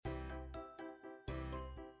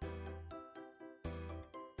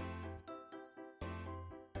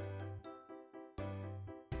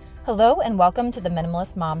Hello and welcome to the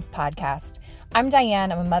Minimalist Moms podcast. I'm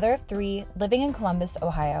Diane. I'm a mother of 3 living in Columbus,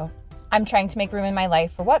 Ohio. I'm trying to make room in my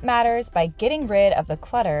life for what matters by getting rid of the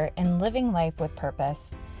clutter and living life with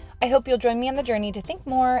purpose. I hope you'll join me on the journey to think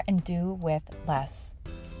more and do with less.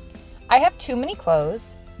 I have too many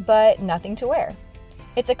clothes, but nothing to wear.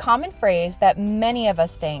 It's a common phrase that many of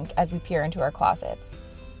us think as we peer into our closets.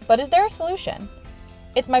 But is there a solution?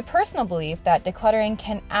 It's my personal belief that decluttering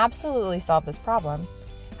can absolutely solve this problem.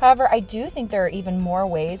 However, I do think there are even more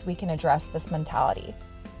ways we can address this mentality.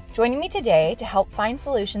 Joining me today to help find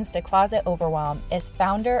solutions to closet overwhelm is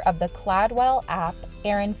founder of the Cladwell app,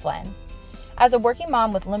 Erin Flynn. As a working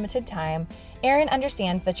mom with limited time, Erin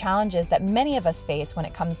understands the challenges that many of us face when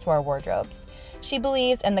it comes to our wardrobes. She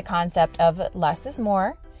believes in the concept of less is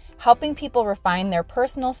more, helping people refine their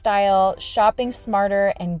personal style, shopping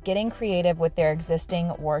smarter, and getting creative with their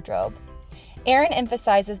existing wardrobe. Erin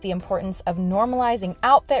emphasizes the importance of normalizing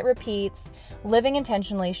outfit repeats, living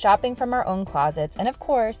intentionally, shopping from our own closets, and of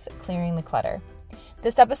course, clearing the clutter.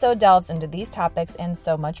 This episode delves into these topics and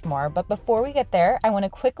so much more, but before we get there, I want to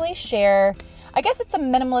quickly share, I guess it's a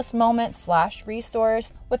minimalist moment /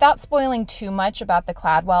 resource. Without spoiling too much about the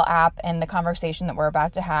Cladwell app and the conversation that we're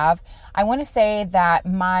about to have, I want to say that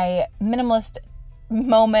my minimalist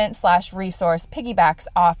moment / resource piggybacks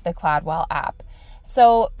off the Cladwell app.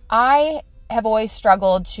 So I have always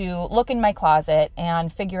struggled to look in my closet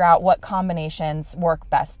and figure out what combinations work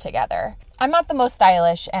best together. I'm not the most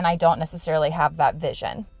stylish and I don't necessarily have that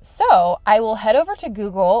vision. So I will head over to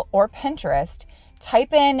Google or Pinterest,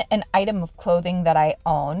 type in an item of clothing that I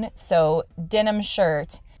own. So denim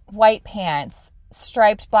shirt, white pants,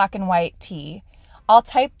 striped black and white tee. I'll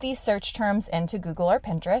type these search terms into Google or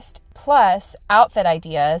Pinterest, plus outfit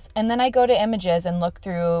ideas, and then I go to images and look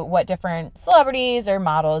through what different celebrities or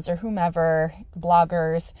models or whomever,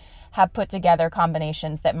 bloggers, have put together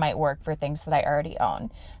combinations that might work for things that I already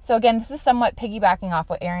own. So again, this is somewhat piggybacking off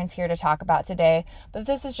what Erin's here to talk about today, but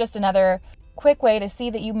this is just another quick way to see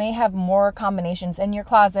that you may have more combinations in your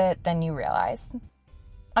closet than you realize.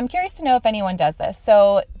 I'm curious to know if anyone does this,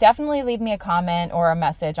 so definitely leave me a comment or a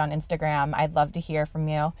message on Instagram. I'd love to hear from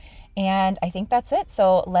you. And I think that's it.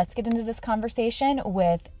 So let's get into this conversation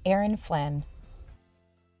with Erin Flynn.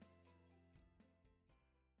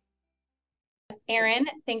 Erin,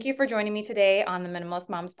 thank you for joining me today on the Minimalist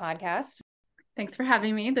Moms podcast. Thanks for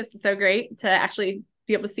having me. This is so great to actually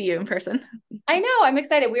be able to see you in person. I know. I'm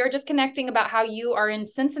excited. We were just connecting about how you are in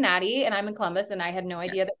Cincinnati and I'm in Columbus, and I had no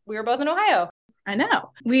idea that we were both in Ohio. I know.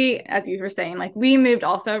 We, as you were saying, we moved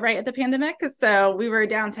also right at the pandemic. So we were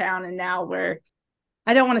downtown and now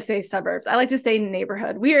I don't want to say suburbs. I like to say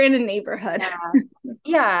neighborhood. We are in a neighborhood.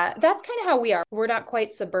 Yeah, that's kind of how we are. We're not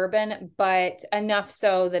quite suburban, but enough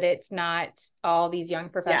so that it's not all these young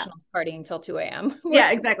professionals partying till 2 a.m. Yeah,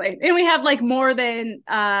 exactly. And we have more than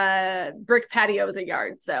brick patios a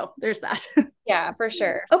yard. So there's that. Yeah, for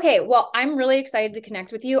sure. Okay, well, I'm really excited to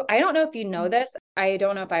connect with you. I don't know if you know this. I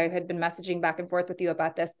don't know if I had been messaging back and forth with you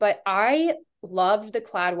about this, but I loved the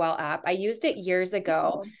Cladwell app. I used it years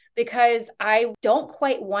ago because I don't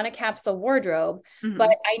quite want a capsule wardrobe,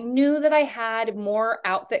 but I knew that I had more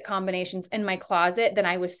outfit combinations in my closet than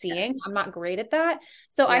I was seeing. Yes. I'm not great at that.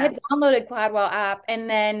 So I had downloaded Cladwell app and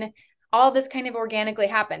then all this kind of organically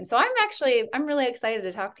happened. So I'm really excited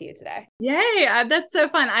to talk to you today. Yay. That's so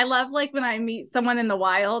fun. I love when I meet someone in the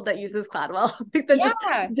wild that uses Cladwell that just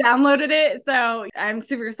downloaded it. So I'm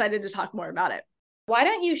super excited to talk more about it. Why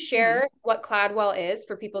don't you share what Cladwell is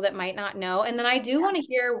for people that might not know? And then I do want to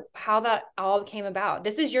hear how that all came about.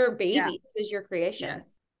 This is your baby. Yeah. This is your creation.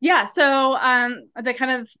 Yes. Yeah. So the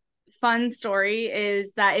kind of fun story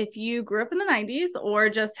is that if you grew up in the 90s or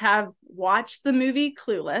just have watched the movie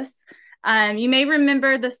Clueless, you may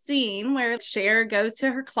remember the scene where Cher goes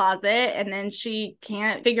to her closet and then she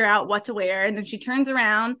can't figure out what to wear. And then she turns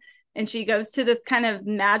around and she goes to this kind of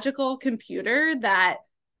magical computer that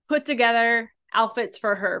put together outfits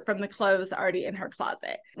for her from the clothes already in her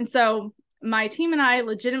closet. And so my team and I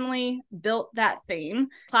legitimately built that theme.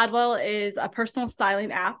 Cladwell is a personal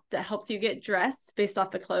styling app that helps you get dressed based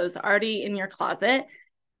off the clothes already in your closet.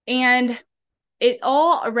 And it's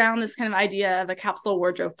all around this kind of idea of a capsule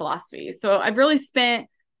wardrobe philosophy. So I've really spent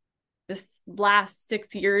this last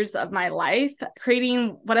 6 years of my life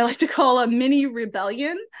creating what I like to call a mini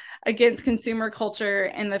rebellion against consumer culture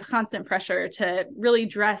and the constant pressure to really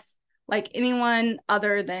dress like anyone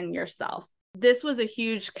other than yourself. This was a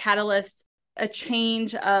huge catalyst, a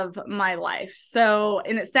change of my life. So,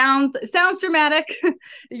 and it sounds dramatic,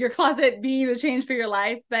 your closet being a change for your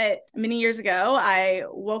life, but many years ago, I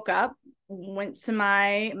woke up went to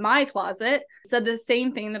my closet, said the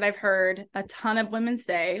same thing that I've heard a ton of women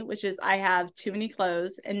say, which is I have too many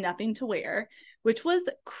clothes and nothing to wear, which was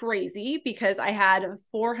crazy because I had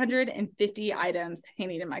 450 items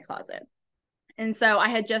hanging in my closet. And so I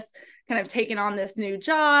had just kind of taken on this new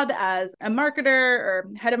job as a marketer or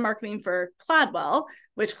head of marketing for Cladwell,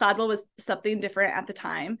 which Cladwell was something different at the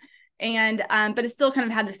time. And, but it still kind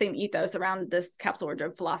of had the same ethos around this capsule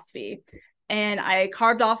wardrobe philosophy. And I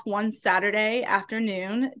carved off one Saturday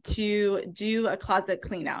afternoon to do a closet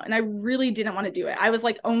clean out. And I really didn't want to do it. I was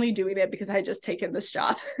like only doing it because I had just taken this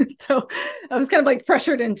job. So I was kind of like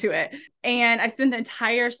pressured into it. And I spent the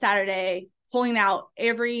entire Saturday pulling out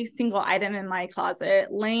every single item in my closet,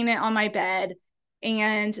 laying it on my bed,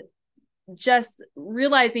 and just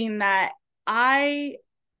realizing that I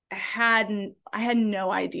had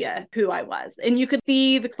no idea who I was. And you could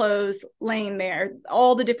see the clothes laying there,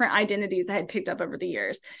 all the different identities I had picked up over the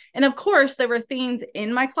years. And of course, there were things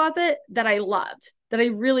in my closet that I loved, that I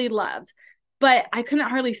really loved, but I couldn't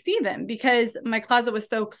hardly see them because my closet was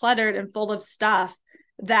so cluttered and full of stuff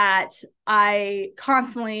that I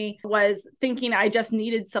constantly was thinking I just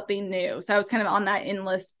needed something new. So I was kind of on that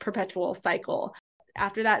endless perpetual cycle.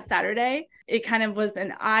 After that Saturday, it kind of was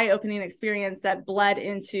an eye-opening experience that bled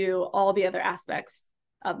into all the other aspects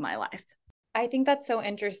of my life. I think that's so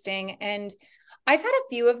interesting. And I've had a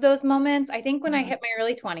few of those moments. I think when I hit my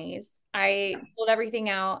early 20s, I pulled everything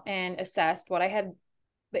out and assessed what I had.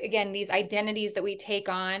 But again, these identities that we take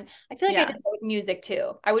on, I feel like I did that with music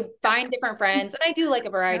too. I would find different friends, and I do like a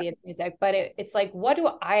variety of music, but it's like, what do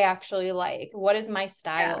I actually like? What is my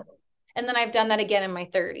style? And then I've done that again in my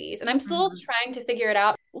 30s, and I'm still trying to figure it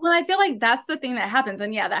out. Well, I feel like that's the thing that happens.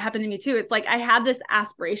 And yeah, that happened to me too. It's like I had this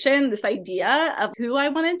aspiration, this idea of who I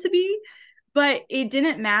wanted to be, but it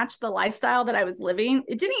didn't match the lifestyle that I was living.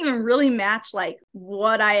 It didn't even really match like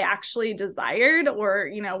what I actually desired or,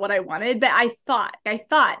 you know, what I wanted, but I thought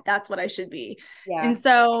that's what I should be. Yeah. And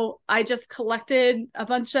so I just collected a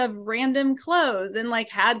bunch of random clothes and like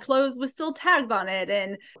had clothes with still tags on it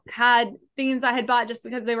and had things I had bought just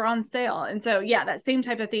because they were on sale. And so, yeah, that same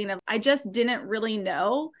type of thing of I just didn't really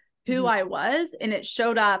know who I was. And it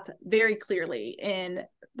showed up very clearly in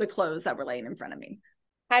the clothes that were laying in front of me.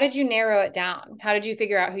 How did you narrow it down? How did you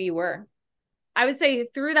figure out who you were? I would say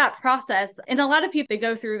through that process, and a lot of people, they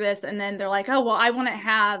go through this and then they're like, oh, well, I want to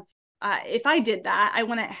have, if I did that, I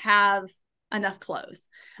want to have enough clothes.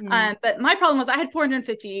 But my problem was I had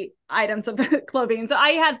 450 items of clothing. So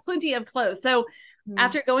I had plenty of clothes. So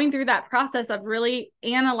after going through that process of really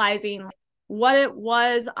analyzing what it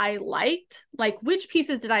was I liked, like which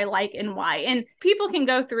pieces did I like and why. And people can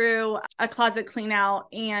go through a closet clean out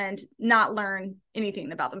and not learn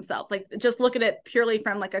anything about themselves. Like just look at it purely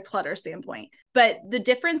from like a clutter standpoint. But the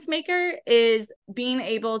difference maker is being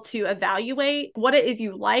able to evaluate what it is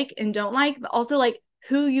you like and don't like, but also like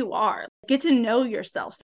who you are. Get to know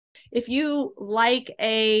yourself. If you like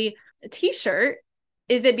a t-shirt,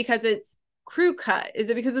 is it because it's crew cut? Is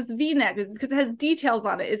it because it's V-neck? Is it because it has details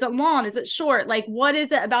on it? Is it long? Is it short? Like, what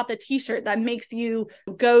is it about the t-shirt that makes you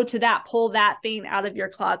go to that, pull that thing out of your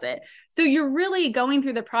closet? So you're really going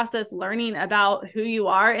through the process, learning about who you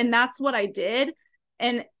are. And that's what I did.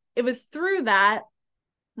 And it was through that,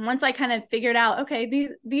 once I kind of figured out, okay,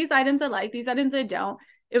 these items I like, these items I don't,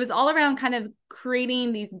 it was all around kind of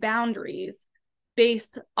creating these boundaries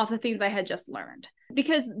based off the things I had just learned.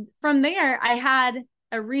 Because from there, I had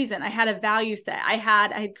a reason, I had a value set. I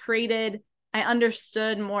had created, I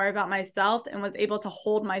understood more about myself and was able to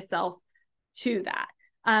hold myself to that.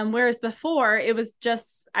 Whereas before it was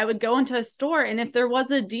just, I would go into a store and if there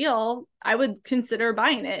was a deal, I would consider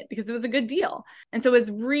buying it because it was a good deal. And so it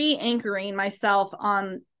was re-anchoring myself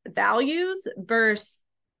on values versus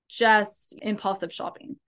just impulsive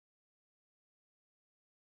shopping.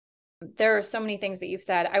 There are so many things that you've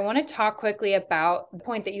said. I want to talk quickly about the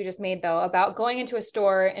point that you just made, though, about going into a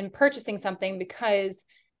store and purchasing something because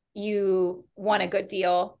you want a good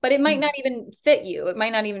deal, but it might not even fit you. It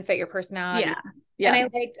might not even fit your personality. Yeah.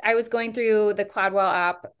 And I was going through the Cladwell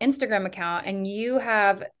app Instagram account, and you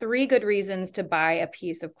have 3 good reasons to buy a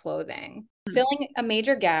piece of clothing: filling a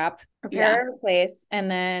major gap, prepare a place, and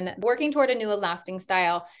then working toward a new and lasting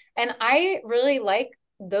style. And I really like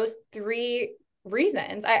those 3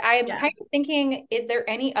 reasons. I'm kind of thinking, is there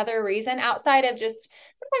any other reason outside of just,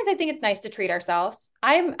 sometimes I think it's nice to treat ourselves.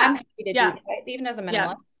 I'm happy to do that, even as a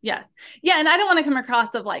minimalist. Yes. Yeah. And I don't want to come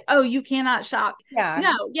across of like, oh, you cannot shop. Yeah.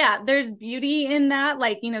 No. Yeah. There's beauty in that.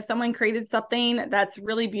 Like, someone created something that's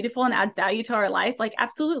really beautiful and adds value to our life. Like,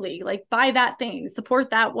 absolutely. Like, buy that thing, support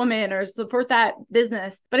that woman or support that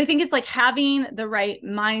business. But I think it's like having the right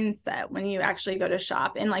mindset when you actually go to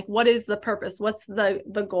shop, and like, what is the purpose? What's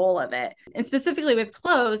the goal of it? And specifically with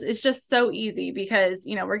clothes, it's just so easy because,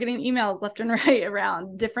 we're getting emails left and right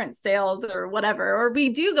around different sales or whatever, or we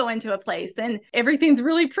do go into a place and everything's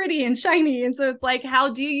really pretty and shiny. And so it's like, how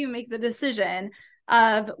do you make the decision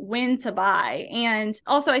of when to buy? And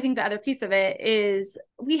also, I think the other piece of it is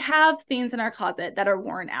we have things in our closet that are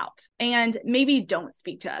worn out and maybe don't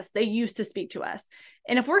speak to us. They used to speak to us.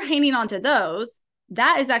 And if we're hanging on to those,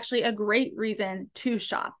 that is actually a great reason to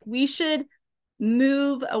shop. We should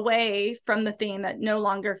move away from the thing that no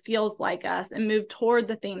longer feels like us and move toward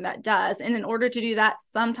the thing that does. And in order to do that,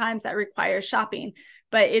 sometimes that requires shopping.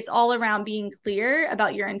 But it's all around being clear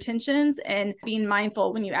about your intentions and being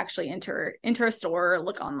mindful when you actually enter a store or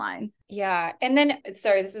look online. Yeah. And then,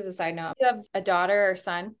 sorry, this is a side note. You have a daughter or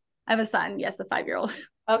son? I have a son. Yes, a 5-year-old.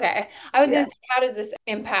 Okay. I was going to say, how does this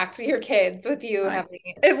impact your kids with you having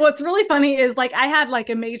What's really funny is like, I had like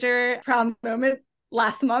a major proud moment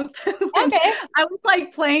last month. Okay. I was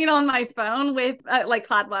like playing on my phone with like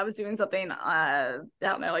Cladwell. I was doing something, I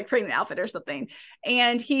don't know, like creating an outfit or something.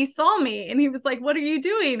 And he saw me and he was like, what are you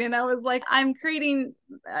doing? And I was like, I'm creating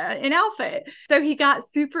an outfit. So he got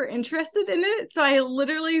super interested in it. So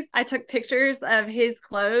I took pictures of his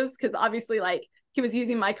clothes because obviously like he was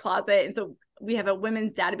using my closet. And so we have a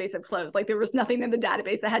women's database of clothes. Like there was nothing in the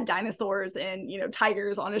database that had dinosaurs and,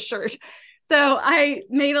 tigers on a shirt. So I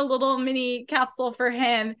made a little mini capsule for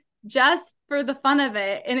him just for the fun of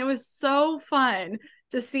it. And it was so fun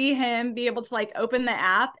to see him be able to like open the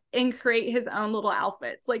app and create his own little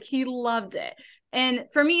outfits. Like he loved it. And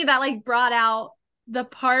for me, that like brought out the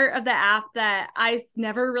part of the app that I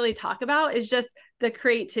never really talk about is just the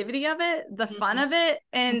creativity of it, the fun of it.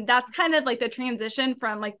 And that's kind of like the transition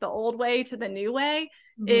from like the old way to the new way.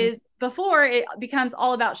 Is before it becomes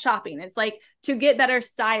all about shopping. It's like to get better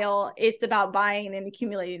style, it's about buying and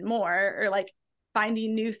accumulating more or like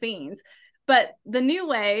finding new things. But the new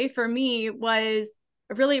way for me was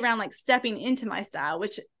really around like stepping into my style,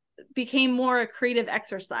 which became more a creative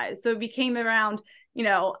exercise. So it became around,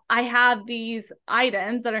 I have these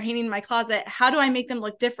items that are hanging in my closet. How do I make them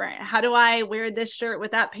look different? How do I wear this shirt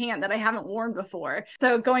with that pant that I haven't worn before?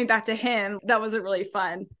 So going back to him, that was a really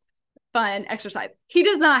fun exercise. He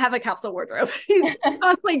does not have a capsule wardrobe. He's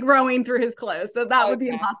constantly growing through his clothes. So that would be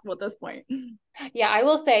impossible at this point. Yeah, I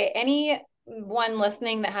will say anyone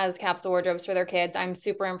listening that has capsule wardrobes for their kids, I'm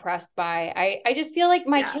super impressed by. I just feel like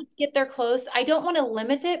my kids get their clothes. I don't want to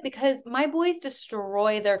limit it because my boys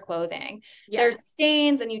destroy their clothing. There's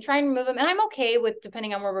stains and you try and remove them. And I'm okay with,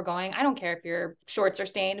 depending on where we're going. I don't care if your shorts are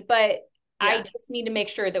stained, but I just need to make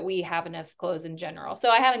sure that we have enough clothes in general. So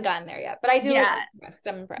I haven't gotten there yet, but I do. I'm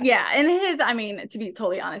impressed. Yeah. And to be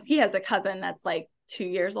totally honest, he has a cousin that's like 2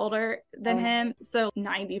 years older than him. So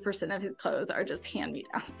 90% of his clothes are just hand me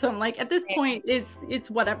down. So I'm like, at this point, it's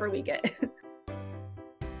whatever we get.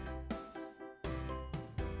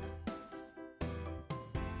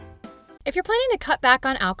 If you're planning to cut back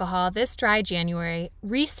on alcohol this dry January,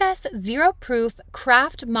 Recess Zero Proof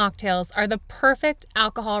Craft Mocktails are the perfect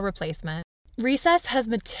alcohol replacement. Recess has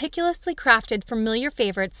meticulously crafted familiar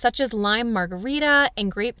favorites such as lime margarita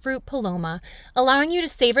and grapefruit paloma, allowing you to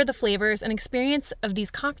savor the flavors and experience of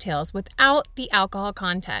these cocktails without the alcohol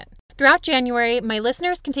content. Throughout January, my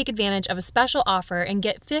listeners can take advantage of a special offer and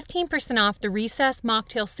get 15% off the Recess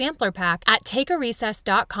Mocktail Sampler Pack at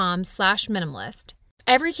takearecess.com/minimalist.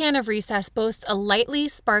 Every can of Recess boasts a lightly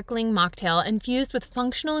sparkling mocktail infused with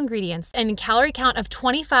functional ingredients and a calorie count of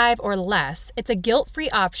 25 or less. It's a guilt-free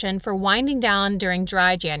option for winding down during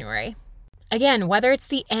dry January. Again, whether it's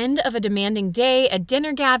the end of a demanding day, a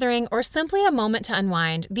dinner gathering, or simply a moment to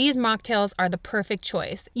unwind, these mocktails are the perfect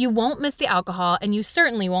choice. You won't miss the alcohol, and you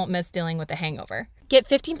certainly won't miss dealing with a hangover. Get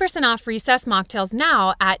 15% off Recess mocktails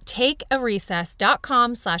now at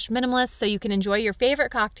takearecess.com/minimalist so you can enjoy your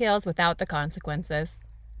favorite cocktails without the consequences.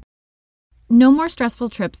 No more stressful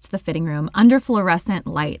trips to the fitting room under fluorescent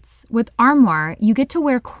lights. With Armoire, you get to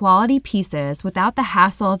wear quality pieces without the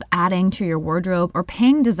hassle of adding to your wardrobe or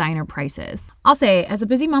paying designer prices. I'll say, as a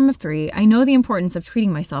busy mom of 3, I know the importance of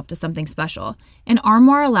treating myself to something special, and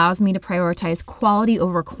Armoire allows me to prioritize quality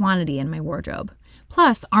over quantity in my wardrobe.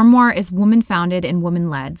 Plus, Armoire is woman-founded and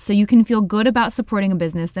woman-led, so you can feel good about supporting a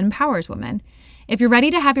business that empowers women. If you're ready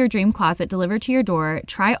to have your dream closet delivered to your door,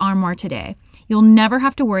 try Armoire today. You'll never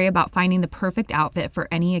have to worry about finding the perfect outfit for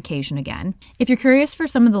any occasion again. If you're curious for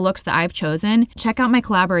some of the looks that I've chosen, check out my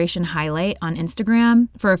collaboration highlight on Instagram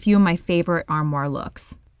for a few of my favorite armoire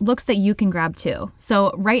looks. Looks that you can grab too.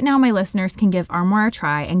 So right now my listeners can give Armoire a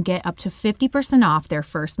try and get up to 50% off their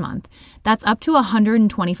first month. That's up to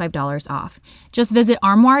 $125 off. Just visit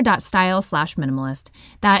armoire.style/minimalist.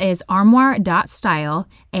 That is armoire.style,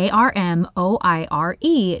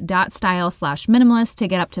 ARMOIRE.style/minimalist to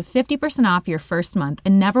get up to 50% off your first month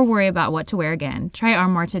and never worry about what to wear again. Try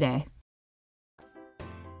Armoire today.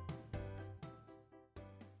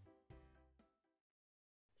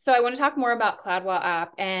 So I want to talk more about Cladwell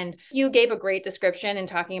app, and you gave a great description in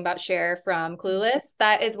talking about Cher from Clueless.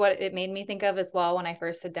 That is what it made me think of as well when I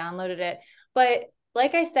first had downloaded it. But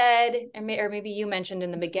like I said, or maybe you mentioned in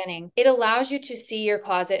the beginning, it allows you to see your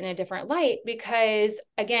closet in a different light because,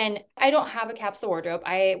 again, I don't have a capsule wardrobe.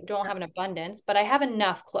 I don't have an abundance, but I have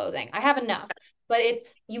enough clothing. I have enough, but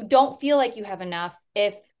you don't feel like you have enough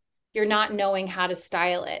if you're not knowing how to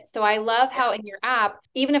style it. So I love how in your app,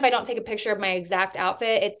 even if I don't take a picture of my exact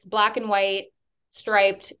outfit, it's black and white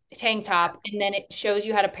striped tank top. And then it shows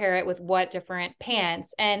you how to pair it with what different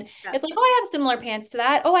pants. And it's like, oh, I have similar pants to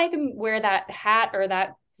that. Oh, I can wear that hat or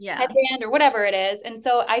that headband or whatever it is. And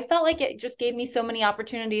so I felt like it just gave me so many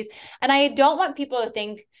opportunities. And I don't want people to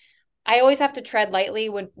think, I always have to tread lightly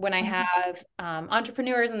when I have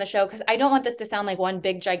entrepreneurs in the show, because I don't want this to sound like one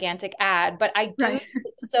big gigantic ad, but I do think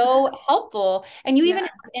it's so helpful. And you even have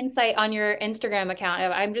insight on your Instagram account.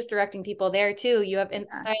 I'm just directing people there too. You have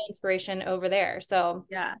style inspiration over there. So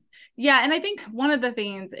yeah. And I think one of the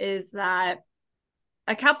things is that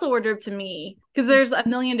a capsule wardrobe to me, because there's a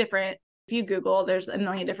million different, if you Google, there's a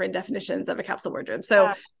million different definitions of a capsule wardrobe.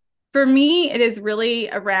 So for me, it is really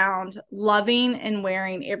around loving and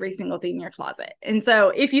wearing every single thing in your closet. And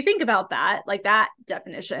so if you think about that, like that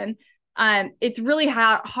definition, it's really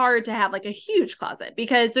hard to have like a huge closet,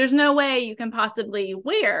 because there's no way you can possibly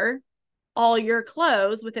wear all your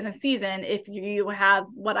clothes within a season if you have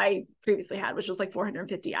what I previously had, which was like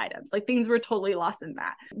 450 items. Like things were totally lost in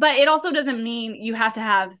that. But it also doesn't mean you have to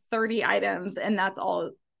have 30 items and that's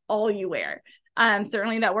all you wear.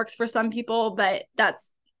 Certainly that works for some people, but that's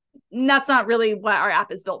not really what our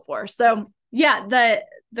app is built for. So yeah,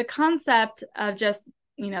 the concept of just,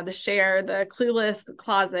 the Cher, the Clueless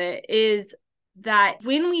closet is that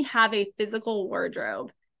when we have a physical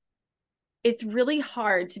wardrobe, it's really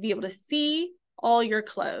hard to be able to see all your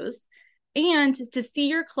clothes and to see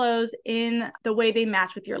your clothes in the way they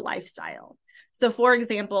match with your lifestyle. So for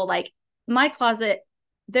example, like my closet,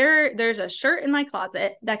 there's a shirt in my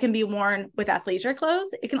closet that can be worn with athleisure clothes.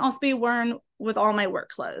 It can also be worn with all my work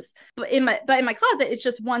clothes. But in my closet, it's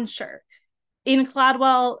just one shirt. In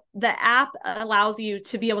Cladwell, the app allows you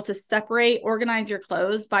to be able to organize your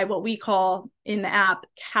clothes by what we call in the app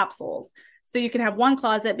capsules. So you can have one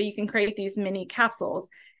closet, but you can create these mini capsules.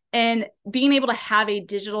 And being able to have a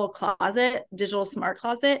digital smart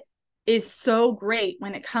closet, is so great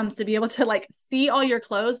when it comes to be able to like see all your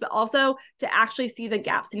clothes, but also to actually see the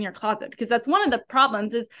gaps in your closet. Because that's one of the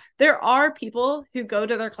problems is there are people who go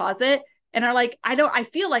to their closet and are like, I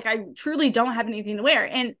feel like I truly don't have anything to wear.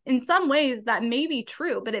 And in some ways that may be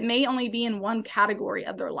true, but it may only be in one category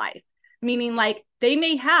of their life, meaning like they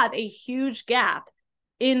may have a huge gap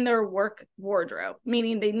in their work wardrobe,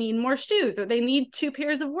 meaning they need more shoes or they need 2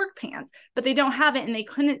 pairs of work pants, but they don't have it and they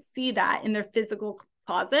couldn't see that in their physical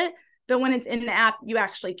closet. But when it's in the app, you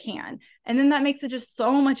actually can. And then that makes it just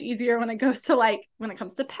so much easier when it comes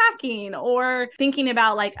to packing or thinking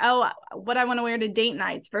about like, oh, what I want to wear to date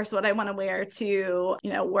nights versus what I want to wear to,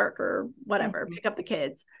 work or whatever, pick up the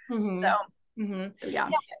kids. So yeah.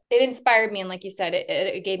 It inspired me. And like you said,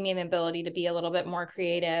 it gave me the ability to be a little bit more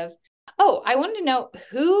creative. Oh, I wanted to know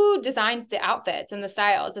who designs the outfits and the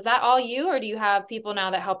styles. Is that all you, or do you have people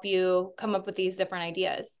now that help you come up with these different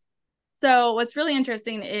ideas? So what's really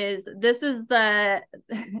interesting is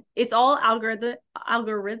it's all algorithmically.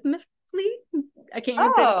 I can't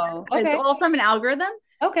even say that. Okay. It's all from an algorithm.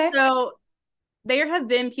 Okay. So there have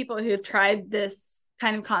been people who have tried this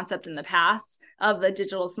kind of concept in the past of the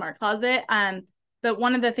digital smart closet. But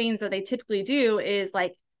one of the things that they typically do is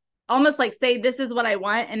like, almost like say, this is what I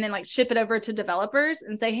want, and then like ship it over to developers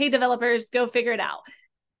and say, hey, developers, go figure it out.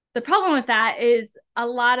 The problem with that is a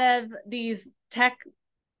lot of these tech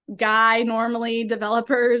normally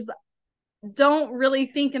developers don't really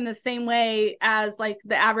think in the same way as like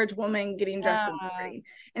the average woman getting dressed in the morning.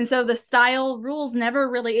 And so the style rules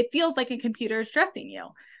it feels like a computer is dressing you.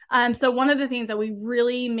 So one of the things that we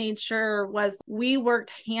really made sure was we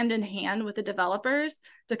worked hand in hand with the developers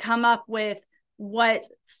to come up with what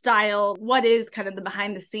style, what is kind of the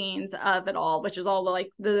behind the scenes of it all, which is all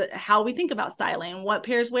the how we think about styling, what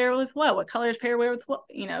pairs wear with what colors pair wear with what,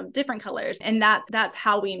 different colors. And that's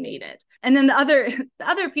how we made it. And then the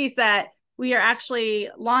other piece that we are actually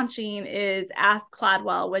launching is Ask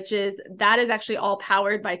Cladwell, that is actually all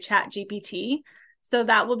powered by ChatGPT. So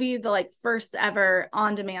that will be the first ever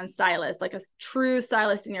on-demand stylist, like a true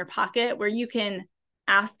stylist in your pocket where you can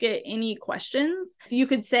ask it any questions. So you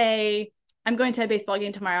could say, I'm going to a baseball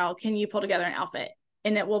game tomorrow. Can you pull together an outfit?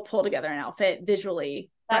 And it will pull together an outfit visually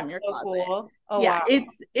from your closet. Cool. Oh, yeah, wow.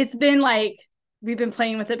 It's been we've been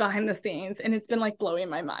playing with it behind the scenes, and it's been blowing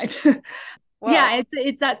my mind. Wow. Yeah,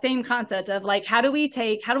 it's that same concept of how do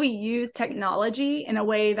we use technology in a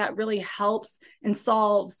way that really helps and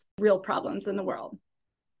solves real problems in the world?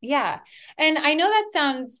 Yeah. And I know that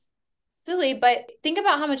sounds silly, but think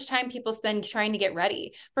about how much time people spend trying to get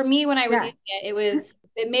ready. For me, when I was using it,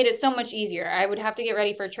 it made it so much easier. I would have to get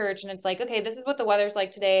ready for church, and it's okay, this is what the weather's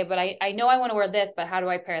like today, but I know I want to wear this, but how do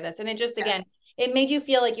I pair this? And it just, again, it made you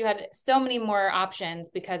feel like you had so many more options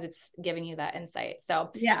because it's giving you that insight. So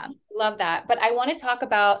yeah, love that. But I want to talk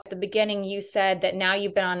about the beginning. You said that now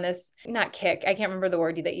you've been on this, not kick, I can't remember the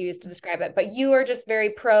word that you used to describe it, but you are just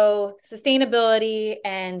very pro sustainability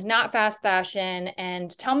and not fast fashion. And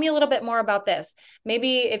tell me a little bit more about this.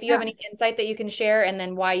 Maybe if you have any insight that you can share, and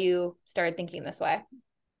then why you started thinking this way.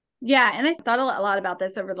 Yeah. And I thought a lot about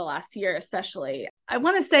this over the last year, especially. I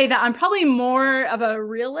want to say that I'm probably more of a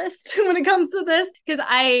realist when it comes to this, because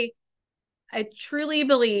I truly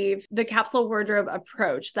believe the capsule wardrobe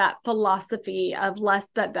approach, that philosophy of less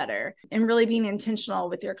but better, and really being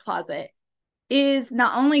intentional with your closet, is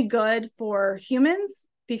not only good for humans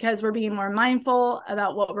because we're being more mindful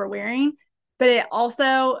about what we're wearing, but it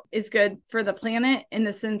also is good for the planet in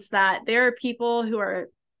the sense that there are people who are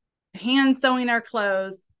hand sewing our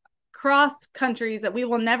clothes across countries that we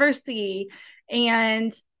will never see,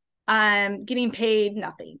 and getting paid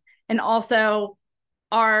nothing. And also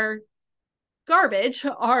our garbage,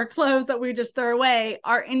 our clothes that we just throw away,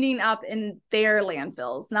 are ending up in their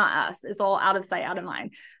landfills, not us. It's all out of sight, out of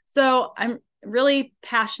mind. So I'm really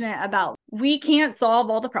passionate about, we can't solve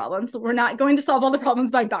all the problems. We're not going to solve all the problems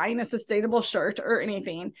by buying a sustainable shirt or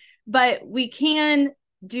anything, but we can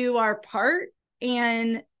do our part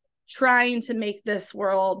in trying to make this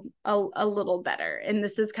world a little better. And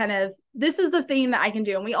this is the thing that I can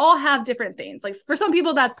do. And we all have different things. For some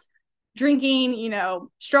people, that's drinking,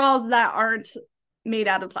 straws that aren't made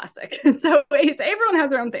out of plastic. So everyone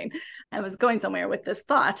has their own thing. I was going somewhere with this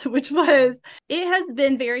thought, which was, it has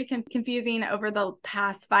been very confusing over the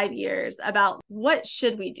past 5 years about what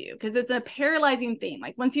should we do? Because it's a paralyzing thing.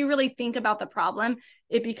 Once you really think about the problem,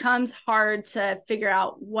 it becomes hard to figure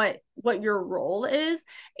out what your role is.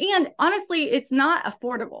 And honestly, it's not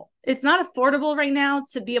affordable. It's not affordable right now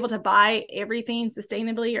to be able to buy everything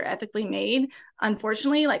sustainably or ethically made.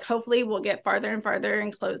 Unfortunately, hopefully we'll get farther and farther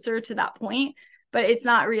and closer to that point, but it's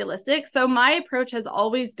not realistic. So my approach has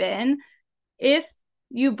always been, if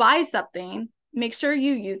you buy something, make sure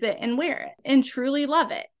you use it and wear it and truly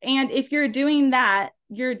love it. And if you're doing that,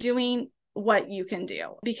 you're doing what you can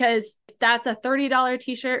do. Because if that's a $30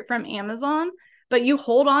 t-shirt from Amazon, but you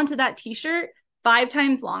hold on to that t-shirt 5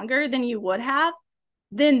 times longer than you would have,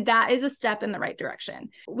 then that is a step in the right direction.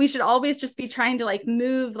 We should always just be trying to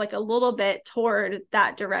move a little bit toward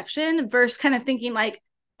that direction, versus kind of thinking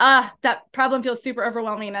that problem feels super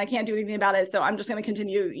overwhelming and I can't do anything about it, so I'm just going to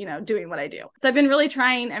continue, doing what I do. So I've been really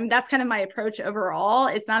trying, and that's kind of my approach overall.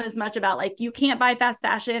 It's not as much about you can't buy fast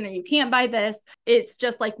fashion or you can't buy this. It's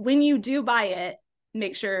just when you do buy it,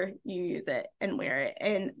 make sure you use it and wear it.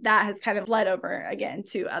 And that has kind of bled over again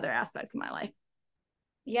to other aspects of my life.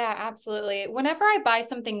 Yeah, absolutely. Whenever I buy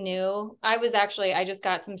something new, I just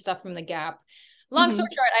got some stuff from the Gap. Long story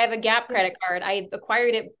short, I have a Gap credit card. I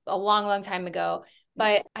acquired it a long, long time ago,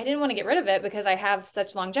 but I didn't want to get rid of it because I have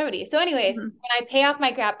such longevity. So anyways, when I pay off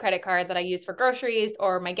my Gap credit card that I use for groceries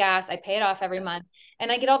or my gas, I pay it off every month,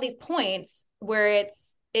 and I get all these points where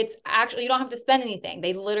it's actually, you don't have to spend anything.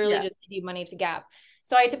 They literally just give you money to Gap.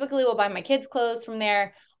 So I typically will buy my kids' clothes from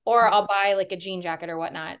there, or I'll buy a jean jacket or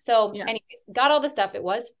whatnot. So anyways, got all the stuff. It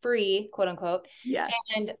was free, quote unquote. Yeah.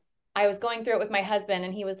 And I was going through it with my husband,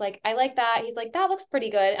 and he was like, I like that. He's like, that looks pretty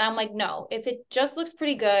good. And I'm like, no, if it just looks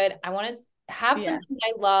pretty good, I want to have something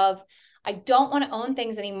I love. I don't want to own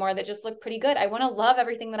things anymore that just look pretty good. I want to love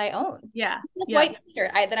everything that I own. Yeah. This white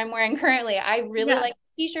t-shirt that I'm wearing currently, I really like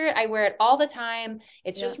the t-shirt. I wear it all the time.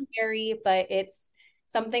 It's just scary, but it's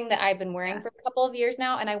something that I've been wearing for a couple of years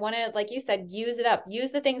now. And I want to, like you said, use it up,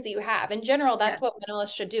 use the things that you have. In general, that's what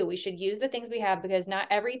minimalists should do. We should use the things we have, because not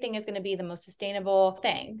everything is going to be the most sustainable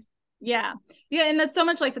thing. Yeah. Yeah. And that's so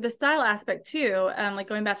much like for the style aspect too. Like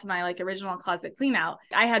going back to my like original closet clean out,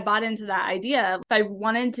 I had bought into that idea. If I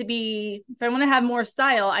want to have more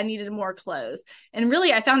style, I needed more clothes. And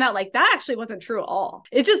really I found out like that actually wasn't true at all.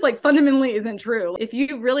 It just like fundamentally isn't true. If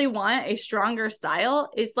you really want a stronger style,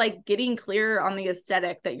 it's like getting clearer on the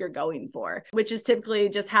aesthetic that you're going for, which is typically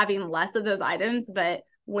just having less of those items, but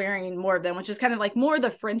wearing more of them, which is kind of like more the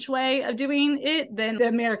French way of doing it than the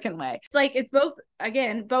American way. It's like, it's both,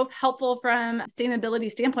 again, both helpful from sustainability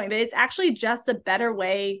standpoint, but it's actually just a better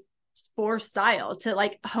way for style to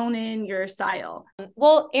like hone in your style.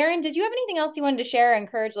 Well, Erin, did you have anything else you wanted to share or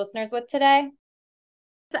encourage listeners with today?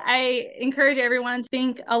 I encourage everyone to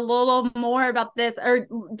think a little more about this or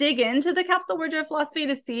dig into the capsule wardrobe philosophy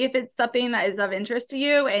to see if it's something that is of interest to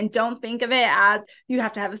you, and don't think of it as you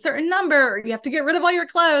have to have a certain number or you have to get rid of all your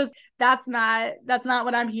clothes. That's not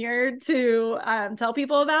what I'm here to tell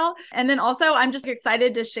people about. And then also I'm just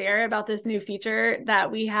excited to share about this new feature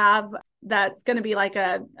that we have that's going to be like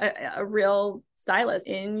a real stylist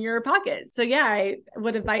in your pocket. So yeah, I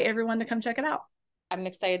would invite everyone to come check it out. I'm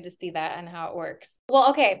excited to see that and how it works.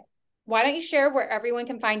 Well, okay. Why don't you share where everyone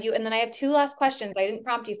can find you? And then I have 2 last questions I didn't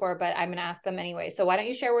prompt you for, but I'm going to ask them anyway. So why don't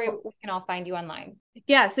you share where we can all find you online?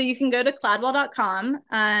 Yeah, so you can go to cladwell.com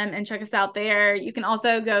and check us out there. You can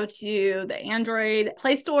also go to the Android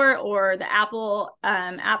Play Store or the Apple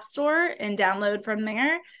App Store and download from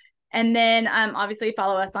there. And then obviously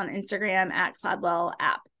follow us on Instagram at Cladwell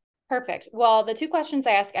App. Perfect. Well, the 2 questions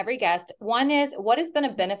I ask every guest, one is, what has been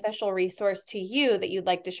a beneficial resource to you that you'd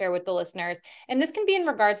like to share with the listeners? And this can be in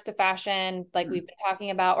regards to fashion, like we've been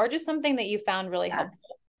talking about, or just something that you found really helpful.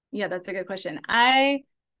 Yeah, that's a good question. I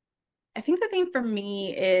think the thing for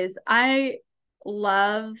me is I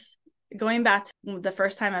love going back to the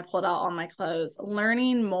first time I pulled out all my clothes,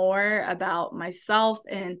 learning more about myself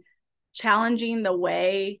and challenging the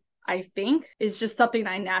way I think is just something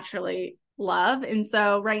I naturally love. And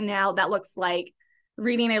so right now that looks like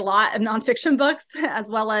reading a lot of nonfiction books, as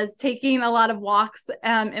well as taking a lot of walks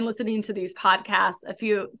and listening to these podcasts. A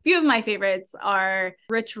few of my favorites are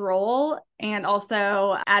Rich Roll and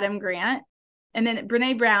also Adam Grant. And then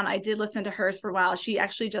Brene Brown, I did listen to hers for a while. She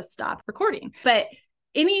actually just stopped recording. But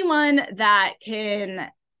anyone that can,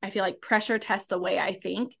 I feel like, pressure test the way I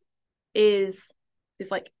think is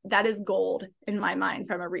like, that is gold in my mind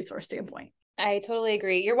from a resource standpoint. I totally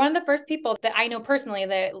agree. You're one of the first people that I know personally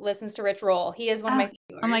that listens to Rich Roll. He is one of my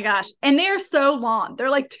favorites. Oh my gosh. And they are so long.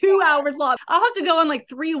 They're like 2 hours long. I'll have to go on like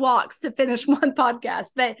 3 walks to finish one podcast,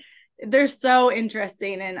 but they're so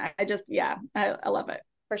interesting. And I love it.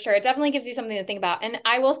 For sure. It definitely gives you something to think about. And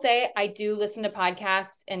I will say, I do listen to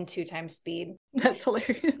podcasts in 2 times speed. That's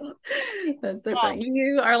hilarious. That's so funny.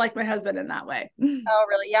 You are like my husband in that way. Oh,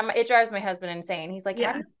 really? Yeah. It drives my husband insane. He's like,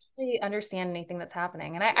 I don't really understand anything that's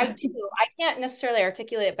happening. And I do. I can't necessarily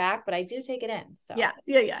articulate it back, but I do take it in. So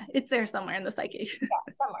yeah. It's there somewhere in the psyche.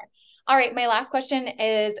 Yeah, somewhere. All right. My last question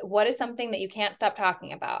is, what is something that you can't stop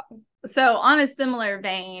talking about? So on a similar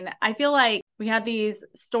vein, I feel like we have these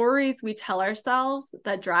stories we tell ourselves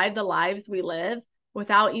that drive the lives we live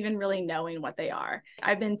without even really knowing what they are.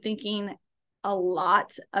 I've been thinking a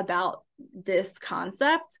lot about this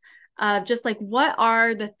concept of just like, what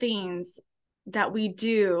are the things that we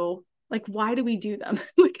do? Like, why do we do them?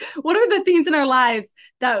 Like, what are the things in our lives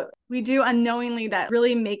that we do unknowingly that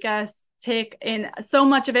really make us tick? And so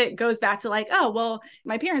much of it goes back to like, oh, well,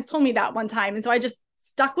 my parents told me that one time. And so I just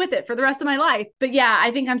stuck with it for the rest of my life. But yeah, I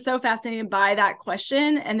think I'm so fascinated by that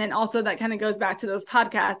question. And then also that kind of goes back to those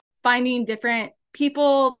podcasts, finding different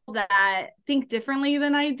people that think differently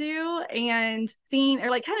than I do and seeing or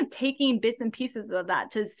like kind of taking bits and pieces of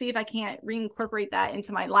that to see if I can't reincorporate that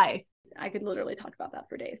into my life. I could literally talk about that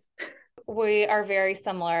for days. We are very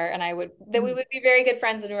similar, and we would be very good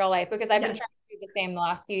friends in real life, because I've been trying to do the same the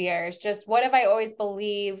last few years. Just what have I always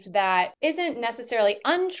believed that isn't necessarily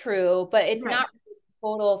untrue, but it's not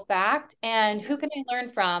total fact, and who can I learn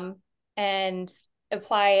from and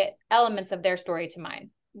apply elements of their story to mine?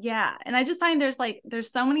 Yeah. And I just find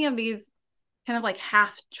there's so many of these kind of like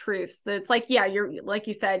half truths. So it's like, yeah, you're like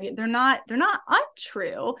you said, they're not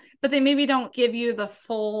untrue, but they maybe don't give you the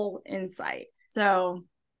full insight. So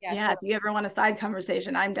yeah, totally. If you ever want a side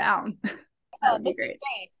conversation, I'm down. Oh, this was great.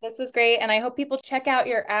 This was great. And I hope people check out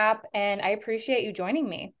your app, and I appreciate you joining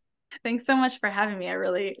me. Thanks so much for having me. I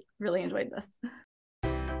really, really enjoyed this.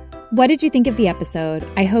 What did you think of the episode?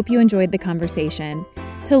 I hope you enjoyed the conversation.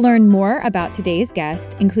 To learn more about today's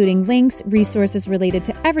guest, including links, resources related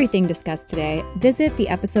to everything discussed today, visit the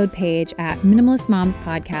episode page at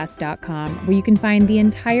minimalistmomspodcast.com, where you can find the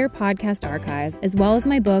entire podcast archive, as well as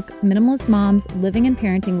my book, Minimalist Moms: Living and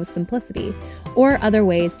Parenting with Simplicity, or other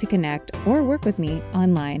ways to connect or work with me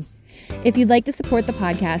online. If you'd like to support the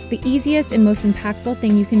podcast, the easiest and most impactful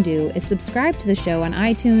thing you can do is subscribe to the show on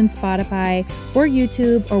iTunes, Spotify, or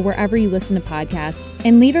YouTube, or wherever you listen to podcasts,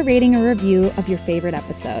 and leave a rating or review of your favorite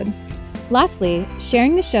episode. Lastly,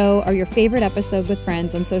 sharing the show or your favorite episode with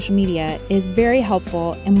friends on social media is very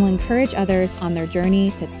helpful and will encourage others on their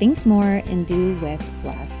journey to think more and do with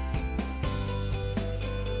less.